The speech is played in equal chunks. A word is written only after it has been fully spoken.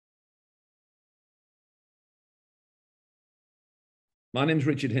My name is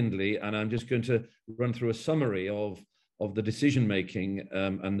Richard Hindley, and I'm just going to run through a summary of the decision-making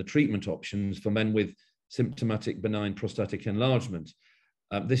and the treatment options for men with symptomatic benign prostatic enlargement.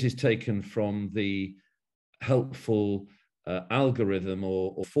 This is taken from the helpful algorithm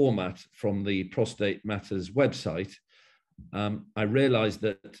or format from the Prostate Matters website. I realize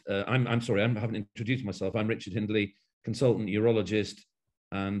that I'm sorry, I haven't introduced myself. I'm Richard Hindley, consultant urologist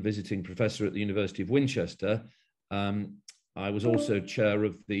and visiting professor at the University of Winchester. I was also chair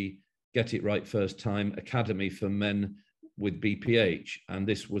of the Get It Right First Time Academy for Men with BPH. And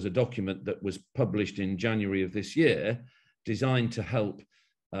this was a document that was published in January of this year, designed to help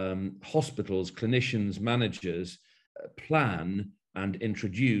hospitals, clinicians, managers plan and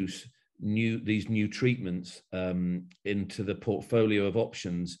introduce these new treatments into the portfolio of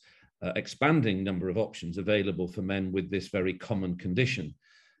options, expanding number of options available for men with this very common condition.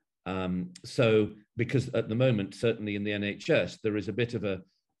 So because at the moment, certainly in the NHS, there is a bit of a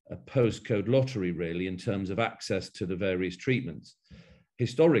postcode lottery really in terms of access to the various treatments.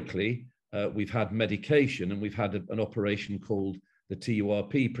 Historically, we've had medication and we've had an operation called the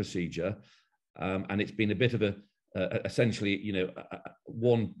TURP procedure, and it's been a bit of essentially, you know,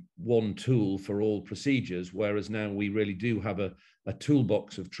 one tool for all procedures, whereas now we really do have a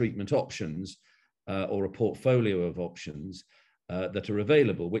toolbox of treatment options or a portfolio of options that are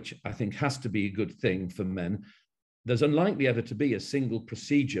available, which I think has to be a good thing for men. There's unlikely ever to be a single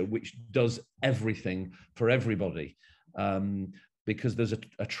procedure which does everything for everybody, because there's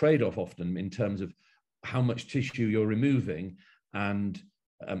a trade-off often in terms of how much tissue you're removing and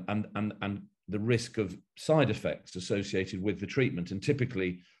the risk of side effects associated with the treatment. And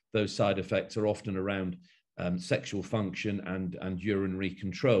typically those side effects are often around sexual function and urinary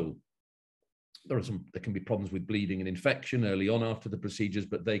control. There can be problems with bleeding and infection early on after the procedures,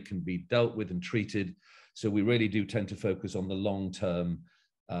 but they can be dealt with and treated. So we really do tend to focus on the long-term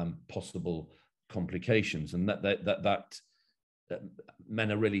possible complications, and that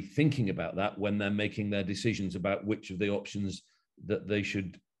men are really thinking about that when they're making their decisions about which of the options that they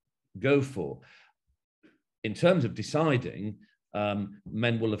should go for. In terms of deciding,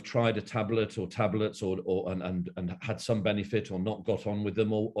 men will have tried a tablet or tablets and had some benefit or not got on with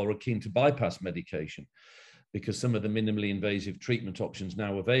them, or are keen to bypass medication, because some of the minimally invasive treatment options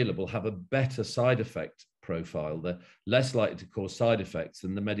now available have a better side effect profile. They're less likely to cause side effects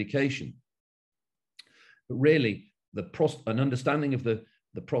than the medication. But really, an understanding of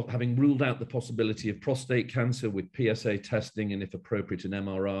having ruled out the possibility of prostate cancer with PSA testing and, if appropriate, an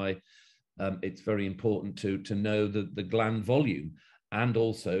MRI, it's very important to know the gland volume. And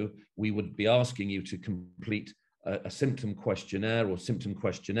also, we would be asking you to complete a symptom questionnaire or symptom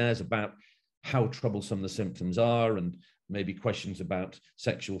questionnaires about how troublesome the symptoms are, and maybe questions about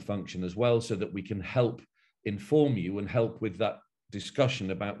sexual function as well, so that we can help inform you and help with that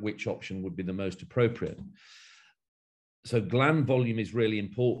discussion about which option would be the most appropriate. So gland volume is really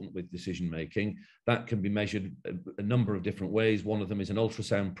important with decision making. That can be measured a number of different ways. One of them is an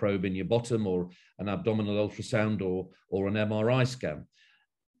ultrasound probe in your bottom, or an abdominal ultrasound, or an MRI scan.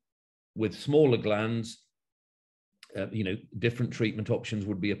 With smaller glands, different treatment options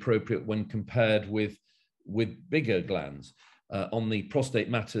would be appropriate when compared with bigger glands. On the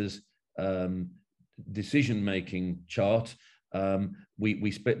Prostate Matters decision making chart, we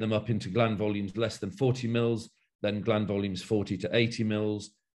split them up into gland volumes less than 40 mils, then gland volumes 40 to 80 mils,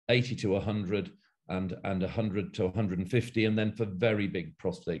 80 to 100, and 100 to 150, and then for very big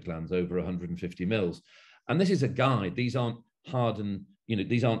prostate glands over 150 mils. And this is a guide. These aren't hard and,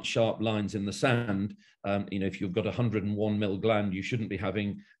 these aren't sharp lines in the sand. If you've got a 101 mil gland, you shouldn't be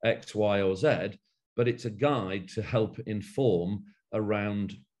having X, Y, or Z, but it's a guide to help inform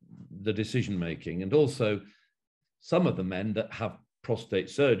around the decision making. And also, some of the men that have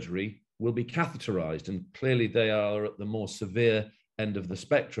prostate surgery will be catheterized, and clearly they are at the more severe end of the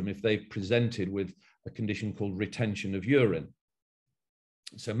spectrum if they've presented with a condition called retention of urine.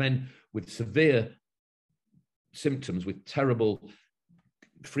 So men with severe symptoms, with terrible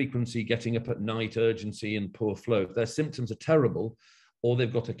frequency, getting up at night, urgency, and poor flow, if their symptoms are terrible, or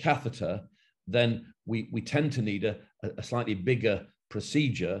they've got a catheter, then we tend to need a slightly bigger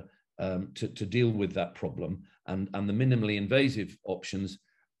procedure to deal with that problem, and the minimally invasive options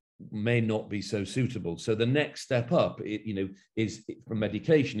may not be so suitable. So the next step up, from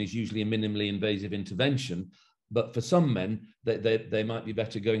medication, is usually a minimally invasive intervention. But for some men, they might be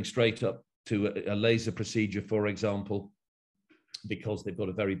better going straight up to a laser procedure, for example, because they've got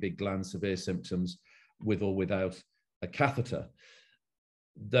a very big gland, severe symptoms, with or without a catheter.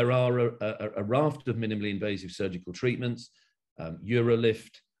 There are a raft of minimally invasive surgical treatments: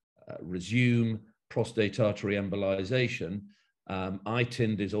 Urolift, Resume, prostate artery embolization.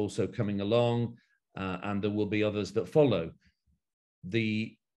 iTind is also coming along, and there will be others that follow.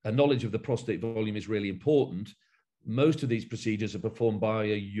 A knowledge of the prostate volume is really important. Most of these procedures are performed by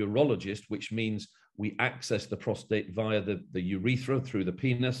a urologist, which means we access the prostate via the urethra through the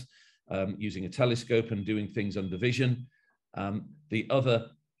penis, using a telescope and doing things under vision. The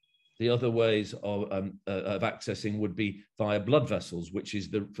other ways of accessing would be via blood vessels, which is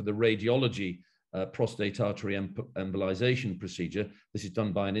for the radiology prostate artery embolization procedure. This is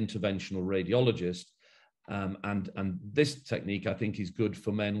done by an interventional radiologist. And this technique, I think, is good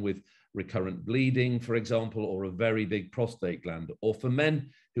for men with recurrent bleeding, for example, or a very big prostate gland, or for men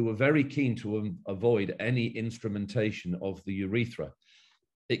who are very keen to avoid any instrumentation of the urethra.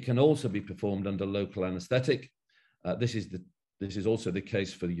 It can also be performed under local anesthetic. This is also the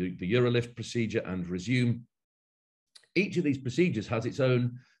case for the UroLift procedure and Resume. Each of these procedures has its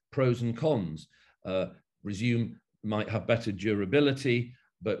own pros and cons. Resume might have better durability,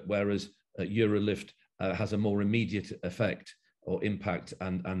 but whereas UroLift has a more immediate effect or impact,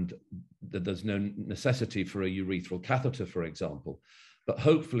 and there's no necessity for a urethral catheter, for example. But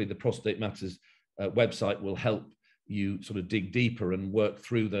hopefully the Prostate Matters website will help you sort of dig deeper and work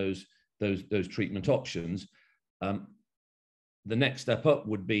through those treatment options. The next step up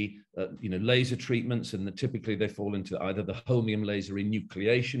would be, laser treatments, and typically they fall into either the holmium laser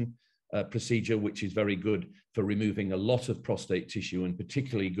enucleation procedure, which is very good for removing a lot of prostate tissue and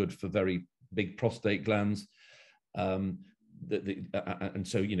particularly good for very big prostate glands. And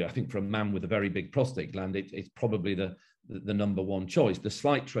so, I think for a man with a very big prostate gland, it's probably the number one choice. The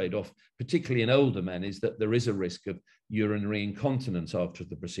slight trade-off, particularly in older men, is that there is a risk of urinary incontinence after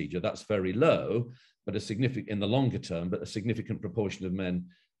the procedure. That's very low, but in the longer term, but a significant proportion of men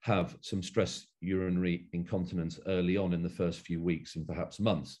have some stress urinary incontinence early on in the first few weeks and perhaps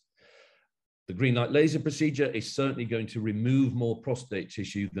months. The Greenlight laser procedure is certainly going to remove more prostate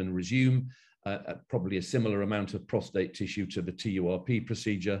tissue than Resume, probably a similar amount of prostate tissue to the TURP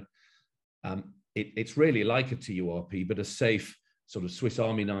procedure. It's really like a TURP, but a safe sort of Swiss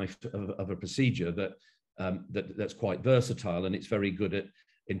Army knife of a procedure that's quite versatile, and it's very good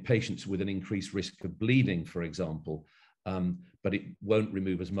in patients with an increased risk of bleeding, for example. But it won't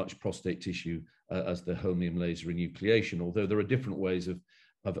remove as much prostate tissue as the holmium laser enucleation, although there are different ways of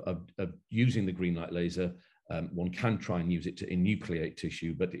using the Greenlight laser. One can try and use it to enucleate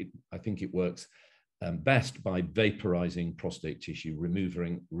tissue, but I think it works best by vaporizing prostate tissue,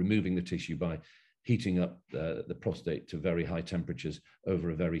 removing the tissue by heating up the prostate to very high temperatures over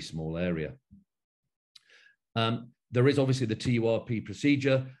a very small area. There is obviously the TURP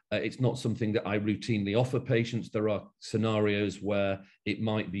procedure. It's not something that I routinely offer patients. There are scenarios where it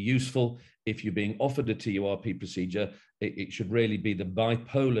might be useful. If you're being offered a TURP procedure, it should really be the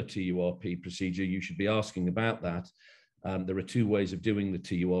bipolar TURP procedure. You should be asking about that. There are two ways of doing the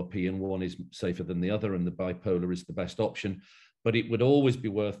TURP, and one is safer than the other, and the bipolar is the best option. But it would always be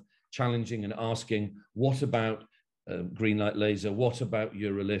worth challenging and asking, what about Greenlight laser? What about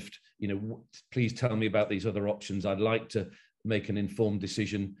UroLift? Please tell me about these other options. I'd like to make an informed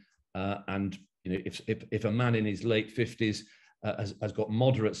decision. And if a man in his late 50s has got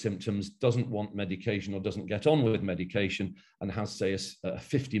moderate symptoms, doesn't want medication or doesn't get on with medication, and has, say, a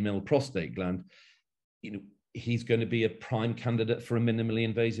 50 mil prostate gland, he's going to be a prime candidate for a minimally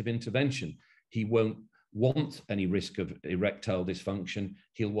invasive intervention. He won't want any risk of erectile dysfunction.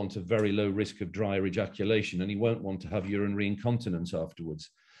 He'll want a very low risk of drier ejaculation, and he won't want to have urinary incontinence afterwards.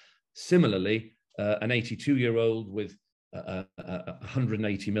 Similarly, an 82-year-old with a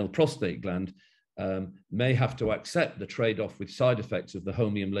 180 mil prostate gland may have to accept the trade-off with side effects of the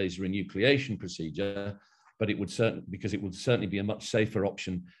holmium laser enucleation procedure, but it would certainly be a much safer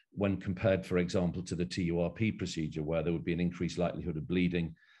option when compared, for example, to the TURP procedure, where there would be an increased likelihood of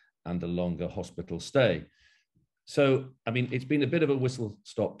bleeding and a longer hospital stay. So, I mean, it's been a bit of a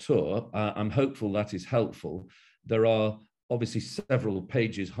whistle-stop tour. I'm hopeful that is helpful. There are obviously several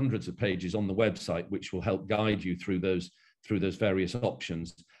pages, hundreds of pages on the website, which will help guide you through those various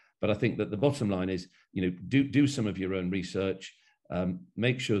options. But I think that the bottom line is, do some of your own research.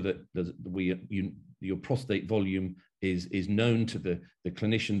 Make sure that your prostate volume is known to the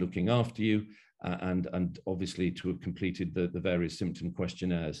clinician looking after you, and obviously to have completed the various symptom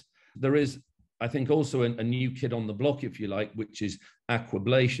questionnaires. There is, I think, also a new kid on the block, if you like, which is Aqua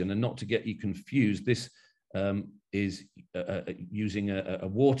Ablation. And not to get you confused, this is using a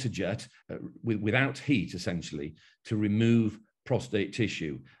water jet without heat, essentially, to remove prostate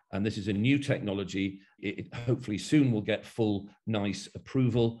tissue. And this is a new technology. It hopefully soon will get full NICE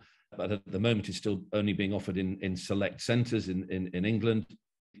approval, but at the moment it's still only being offered in select centres in England.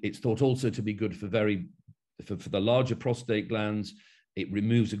 It's thought also to be good for very for the larger prostate glands, it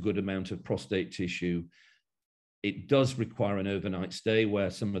removes a good amount of prostate tissue. It does require an overnight stay, where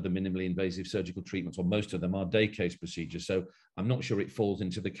some of the minimally invasive surgical treatments, or most of them, are day case procedures. So I'm not sure it falls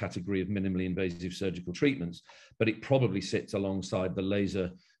into the category of minimally invasive surgical treatments, but it probably sits alongside the laser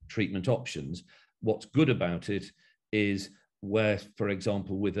treatment options. What's good about it is where, for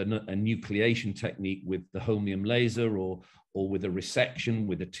example, with a nucleation technique with the holmium laser, or with a resection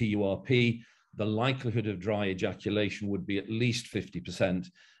with a TURP, the likelihood of dry ejaculation would be at least 50%,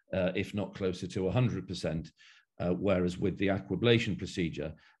 if not closer to 100%. Whereas with the Aqua Ablation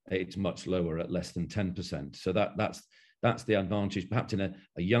procedure, it's much lower, at less than 10%. So that's the advantage, perhaps in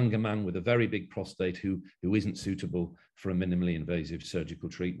a younger man with a very big prostate who isn't suitable for a minimally invasive surgical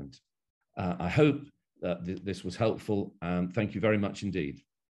treatment. I hope that this was helpful, and thank you very much indeed.